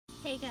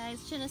Hey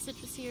guys, Jenna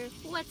Citrus here.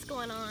 What's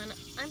going on?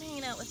 I'm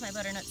hanging out with my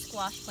butternut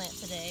squash plant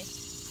today,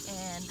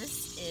 and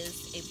this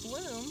is a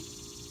bloom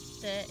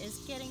that is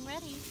getting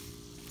ready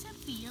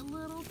to be a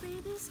little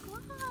baby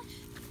squash.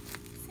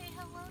 Say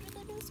hello to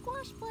the new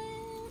squash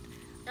plant.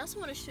 I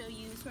also want to show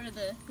you sort of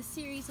the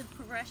series of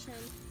progression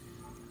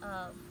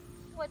of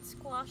what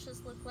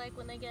squashes look like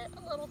when they get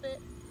a little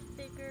bit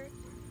bigger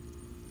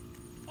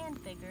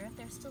and bigger.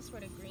 They're still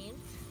sort of green,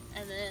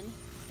 and then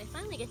they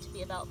finally get to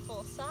be about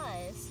full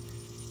size.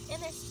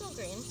 And they're still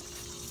green,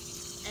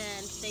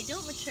 and they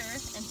don't mature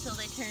until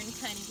they turn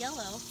kind of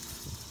yellow,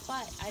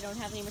 but I don't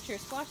have any mature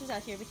squashes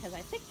out here because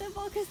I picked them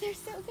all because they're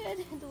so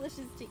good and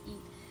delicious to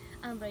eat.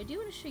 But I do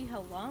want to show you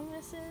how long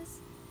this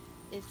is.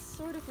 It's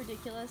sort of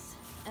ridiculous,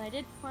 and I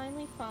did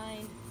finally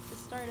find the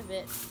start of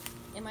it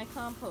in my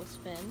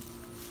compost bin,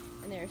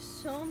 and there are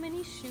so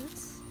many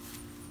shoots,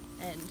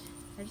 and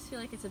I just feel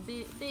like it's a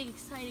big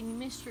exciting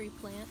mystery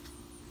plant.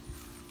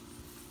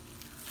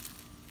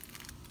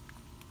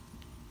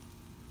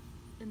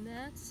 And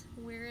that's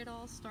where it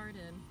all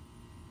started,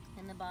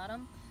 in the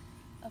bottom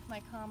of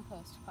my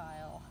compost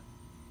pile.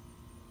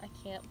 I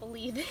can't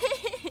believe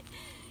it.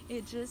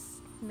 It just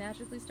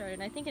magically started.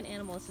 And I think an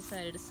animal has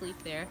decided to sleep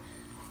there.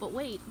 But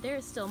wait,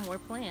 there's still more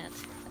plant.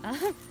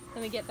 Let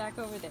me get back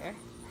over there.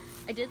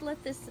 I did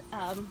let this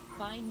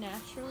vine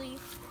naturally.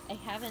 I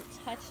haven't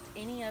touched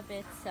any of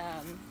its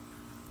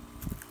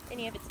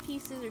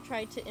pieces or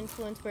tried to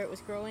influence where it was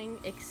growing,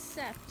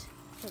 except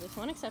for this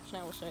one exception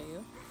I will show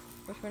you,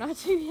 which we're not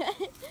to yet.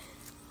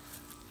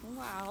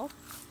 Wow.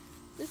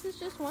 This is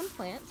just one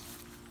plant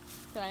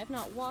that I have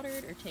not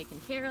watered or taken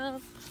care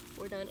of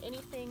or done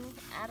anything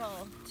at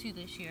all to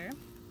this year.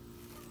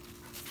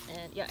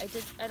 And yeah,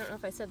 I don't know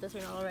if I said this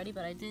or not already,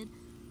 but I did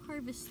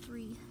harvest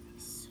 3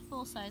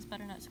 full-size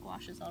butternut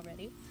squashes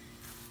already.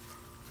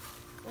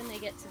 When they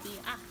get to be,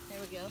 there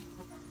we go,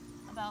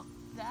 about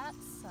that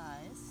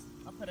size.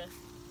 I'll put a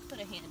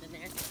hand in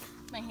there.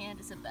 My hand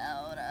is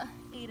about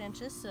 8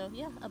 inches, so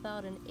yeah,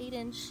 about an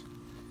 8-inch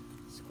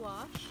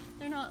squash.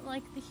 They're not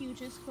like the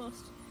hugest,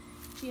 most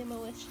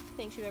GMO-ish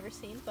things you've ever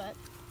seen, but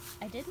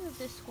I did move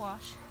this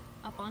squash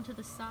up onto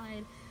the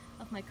side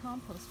of my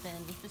compost bin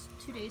just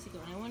 2 days ago,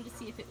 and I wanted to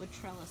see if it would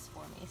trellis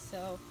for me.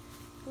 So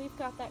we've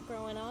got that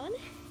growing on.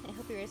 I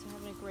hope you guys are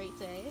having a great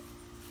day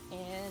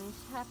and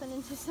happen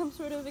into some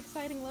sort of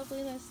exciting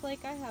loveliness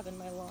like I have in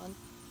my lawn.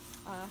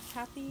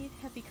 Happy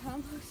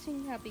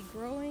composting, happy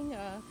growing.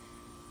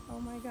 Oh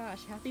my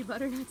gosh, happy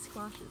butternut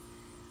squashes.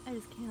 I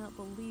just cannot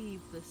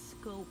believe the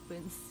scope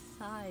and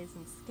size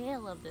and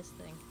scale of this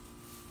thing.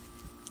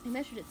 I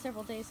measured it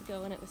several days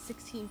ago and it was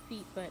 16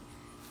 feet, but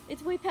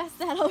it's way past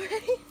that already.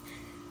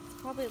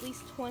 It's probably at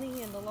least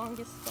 20 in the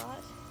longest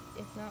spot,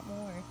 if not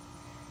more.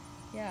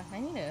 Yeah, I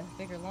need a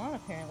bigger lawn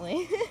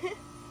apparently.